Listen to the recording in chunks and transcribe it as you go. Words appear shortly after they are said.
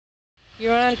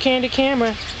You're on candid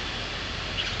camera.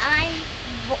 I'm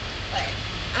bored.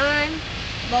 I'm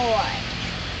bored.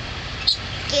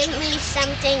 Give me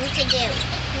something to do.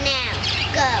 Now,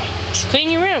 go. Clean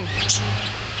your room.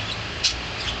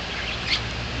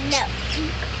 No.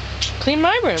 Clean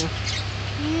my room.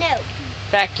 No.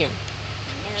 Vacuum.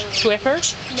 No. Swiffer.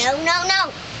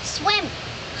 No. Swim.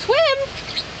 Swim.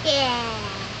 Yeah.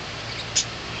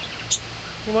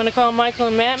 You want to call Michael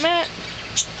and Matt?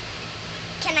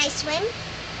 Can I swim?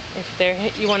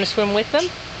 If you want to swim with them?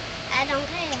 I don't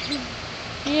care.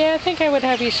 Yeah, I think I would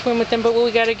have you swim with them, but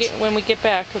we gotta get when we get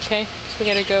back, okay? So we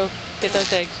gotta go get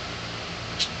those eggs.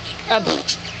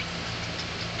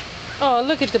 Oh,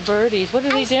 look at the birdies. What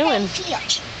are they doing? Here.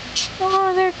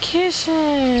 Oh, they're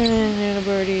kissing, little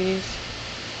birdies.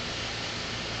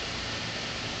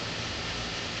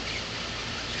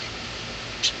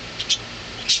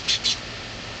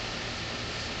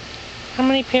 How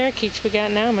many parakeets we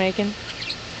got now, Megan?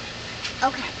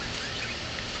 Okay.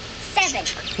 7.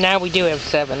 Now we do have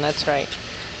 7, that's right.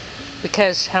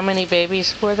 Because how many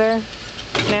babies were there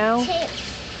now? 2.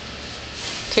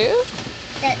 2?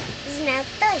 That is now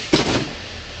 3.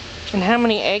 And how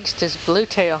many eggs does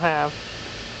Bluetail have?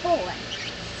 4.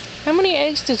 How many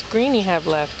eggs does Greenie have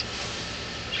left?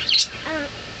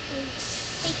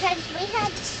 Because we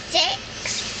had 6.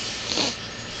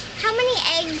 How many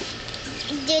eggs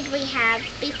did we have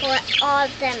before all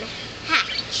of them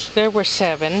hatched? There were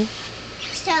 7.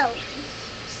 So,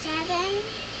 7,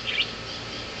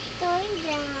 3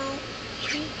 down,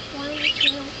 1,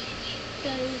 2,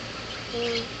 3,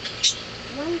 4,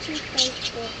 1, 2, 3,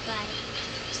 4, 5,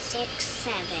 6,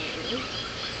 7.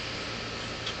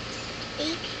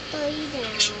 8, 3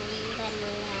 down, then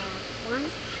we have 1,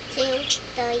 2,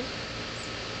 3.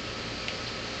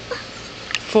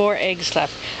 4 eggs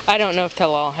left. I don't know if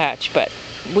they'll all hatch, but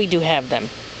we do have them.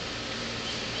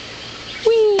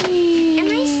 Whee! Am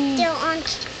I still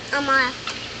on my...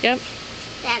 Yep.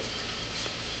 Then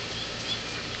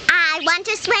I want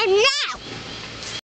to swim now!